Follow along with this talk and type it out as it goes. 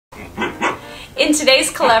In today's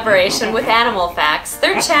collaboration with Animal Facts,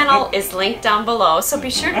 their channel is linked down below, so be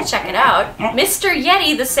sure to check it out. Mr.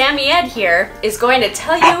 Yeti the Samoyed here is going to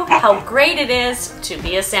tell you how great it is to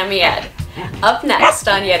be a Samoyed. Up next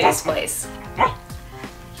on Yeti's Place.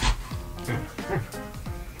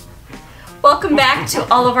 Welcome back to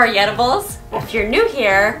all of our Yetables. If you're new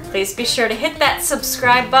here, please be sure to hit that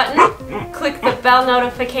subscribe button, click the bell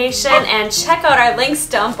notification, and check out our links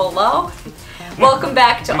down below. Welcome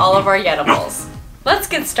back to all of our Yetables. Let's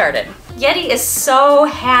get started. Yeti is so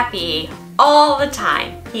happy all the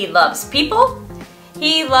time. He loves people.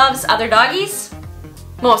 He loves other doggies.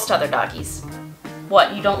 Most other doggies.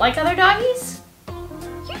 What, you don't like other doggies?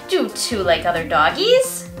 You do too like other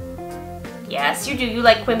doggies. Yes, you do. You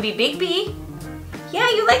like Quimby Bigby. Yeah,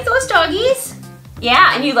 you like those doggies.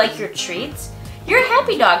 Yeah, and you like your treats. You're a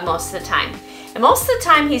happy dog most of the time. And most of the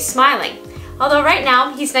time he's smiling. Although right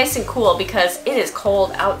now he's nice and cool because it is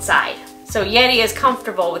cold outside. So Yeti is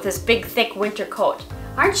comfortable with his big thick winter coat.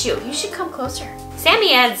 Aren't you? You should come closer.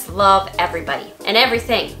 Samoyeds love everybody and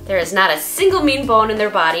everything. There is not a single mean bone in their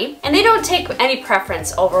body, and they don't take any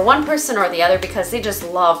preference over one person or the other because they just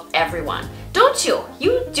love everyone. Don't you?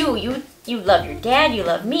 You do. You love your dad, you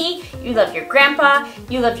love me, you love your grandpa,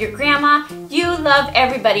 you love your grandma, you love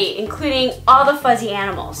everybody, including all the fuzzy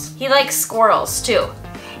animals. He likes squirrels too.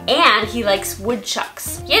 And he likes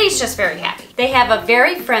woodchucks. Yeti's just very happy. They have a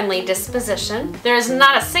very friendly disposition. There is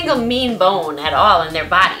not a single mean bone at all in their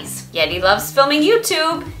bodies. Yeti loves filming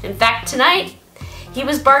YouTube. In fact, tonight, he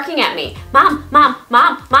was barking at me. Mom, Mom,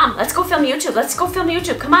 Mom, Mom, let's go film YouTube. Let's go film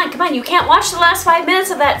YouTube. Come on, come on. You can't watch the last 5 minutes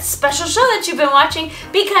of that special show that you've been watching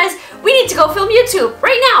because we need to go film YouTube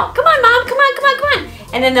right now. Come on, Mom. Come on, come on, come on.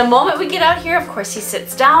 And then the moment we get out here, of course, he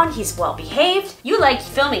sits down. He's well behaved. You like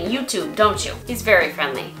filming YouTube, don't you? He's very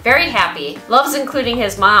friendly, very happy, loves including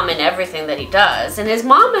his mom in everything that he does. And his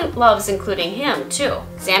mom loves including him too.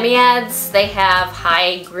 Samoyeds, they have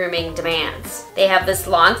high grooming demands. They have this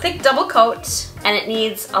long, thick double coat, and it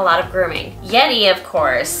needs a lot of grooming. Yeti, of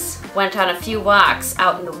course, went on a few walks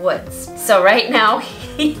out in the woods. So right now,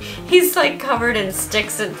 he's like covered in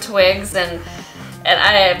sticks and twigs and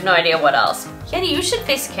I have no idea what else. Yeti, you should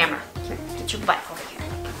face the camera. Here, get your butt over here.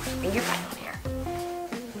 Bring your butt over here.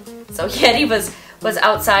 So Yeti was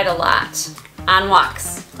outside a lot, on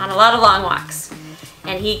walks, on a lot of long walks.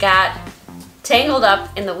 And he got tangled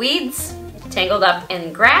up in the weeds, tangled up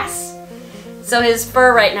in grass. So his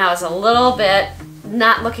fur right now is a little bit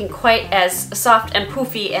not looking quite as soft and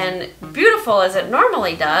poofy and beautiful as it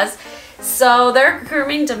normally does. So their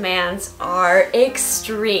grooming demands are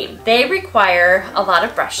extreme. They require a lot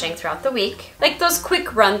of brushing throughout the week, like those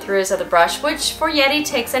quick run-throughs of the brush, which for Yeti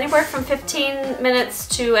takes anywhere from 15 minutes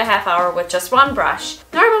to a half hour with just one brush.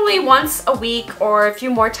 Normally once a week or a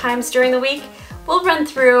few more times during the week, we'll run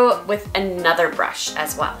through with another brush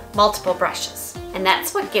as well, multiple brushes. And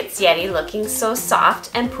that's what gets Yeti looking so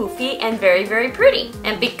soft and poofy and very, very pretty.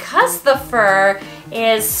 And because the fur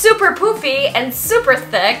is super poofy and super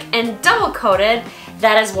thick and double coated,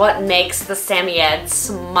 that is what makes the Samoyeds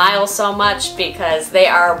smile so much because they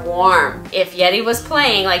are warm. If Yeti was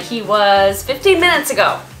playing like he was 15 minutes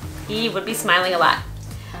ago, he would be smiling a lot.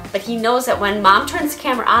 But he knows that when Mom turns the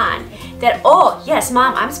camera on, that, oh yes,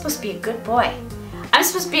 Mom, I'm supposed to be a good boy. I'm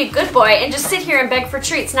supposed to be a good boy and just sit here and beg for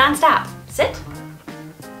treats nonstop. Sit.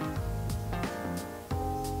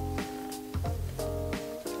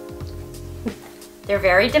 They're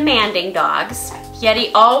very demanding dogs.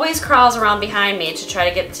 Yeti always crawls around behind me to try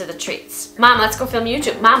to get to the treats. Mom, let's go film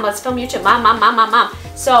YouTube. Mom, let's film YouTube. Mom, Mom, Mom, Mom, Mom.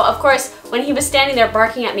 So, of course, when he was standing there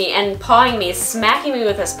barking at me and pawing me, smacking me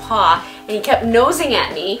with his paw, and he kept nosing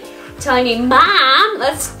at me, telling me, Mom,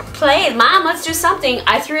 let's play. Mom, let's do something.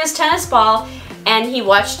 I threw his tennis ball, and he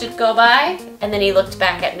watched it go by, and then he looked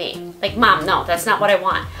back at me. Like, Mom, no, that's not what I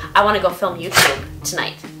want. I want to go film YouTube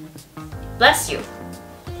tonight. Bless you.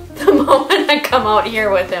 The moment I come out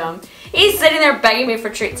here with him, he's sitting there begging me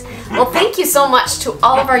for treats. Well, thank you so much to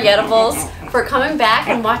all of our Yetables for coming back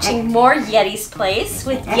and watching more Yeti's Place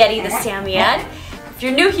with Yeti the Samoyed. If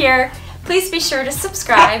you're new here, please be sure to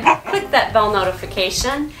subscribe, click that bell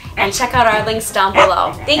notification, and check out our links down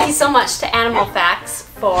below. Thank you so much to Animal Facts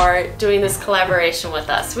for doing this collaboration with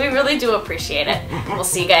us. We really do appreciate it. We'll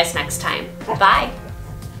see you guys next time. Bye.